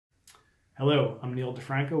Hello, I'm Neil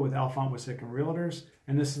DeFranco with Alphont Wissahickon Realtors,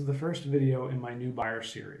 and this is the first video in my new buyer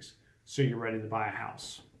series, So You're Ready to Buy a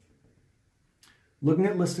House. Looking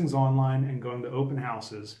at listings online and going to open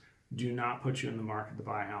houses do not put you in the market to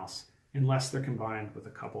buy a house unless they're combined with a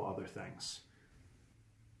couple other things.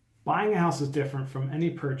 Buying a house is different from any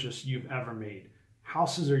purchase you've ever made.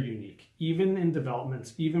 Houses are unique. Even in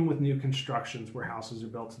developments, even with new constructions where houses are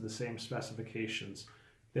built to the same specifications,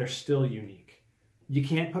 they're still unique. You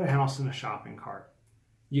can't put a house in a shopping cart.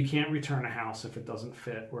 You can't return a house if it doesn't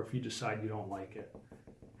fit or if you decide you don't like it.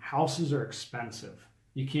 Houses are expensive.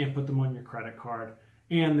 You can't put them on your credit card,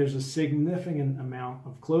 and there's a significant amount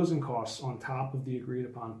of closing costs on top of the agreed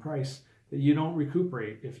upon price that you don't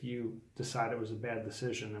recuperate if you decide it was a bad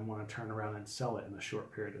decision and want to turn around and sell it in a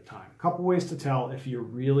short period of time. A couple ways to tell if you're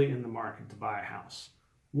really in the market to buy a house.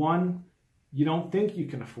 One, you don't think you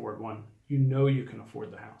can afford one. You know you can afford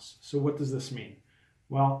the house. So what does this mean?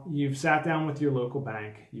 Well, you've sat down with your local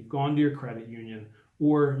bank, you've gone to your credit union,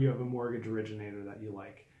 or you have a mortgage originator that you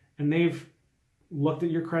like, and they've looked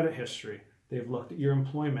at your credit history, they've looked at your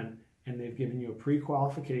employment, and they've given you a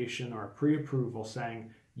pre-qualification or a pre-approval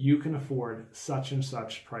saying you can afford such and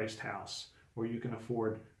such priced house, or you can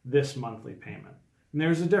afford this monthly payment. And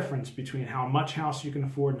there's a difference between how much house you can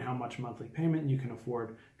afford and how much monthly payment you can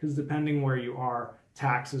afford, because depending where you are,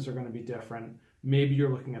 taxes are going to be different. Maybe you're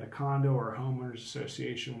looking at a condo or a homeowners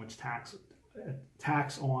association which tax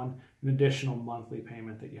on an additional monthly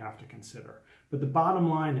payment that you have to consider. But the bottom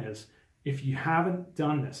line is, if you haven't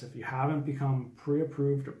done this, if you haven't become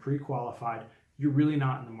pre-approved or pre-qualified, you're really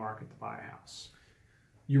not in the market to buy a house.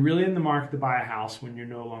 You're really in the market to buy a house when you're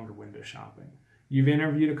no longer window shopping. You've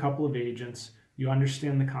interviewed a couple of agents, you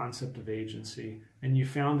understand the concept of agency, and you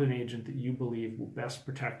found an agent that you believe will best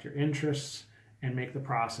protect your interests and make the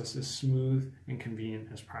process as smooth and convenient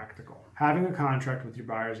as practical. Having a contract with your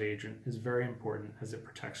buyer's agent is very important as it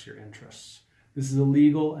protects your interests. This is a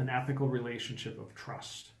legal and ethical relationship of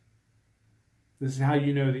trust. This is how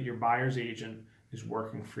you know that your buyer's agent is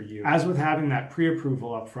working for you. As with having that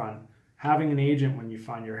pre-approval up front, having an agent when you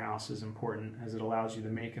find your house is important, as it allows you to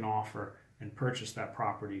make an offer and purchase that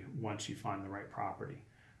property once you find the right property.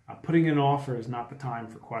 Putting in an offer is not the time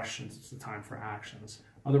for questions, it's the time for actions.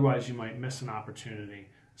 Otherwise, you might miss an opportunity,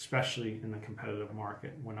 especially in the competitive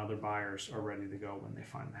market when other buyers are ready to go when they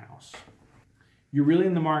find the house. You're really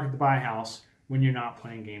in the market to buy a house when you're not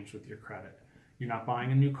playing games with your credit. You're not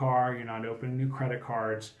buying a new car, you're not opening new credit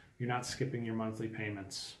cards, you're not skipping your monthly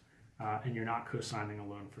payments, and you're not co-signing a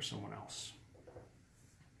loan for someone else.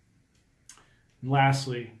 And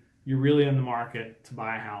lastly, you're really in the market to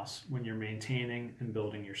buy a house when you're maintaining and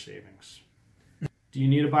building your savings. Do you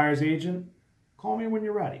need a buyer's agent? Call me when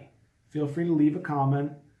you're ready. Feel free to leave a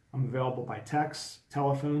comment. I'm available by text,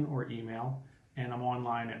 telephone, or email, and I'm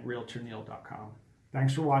online at realtorneil.com.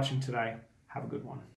 Thanks for watching today. Have a good one.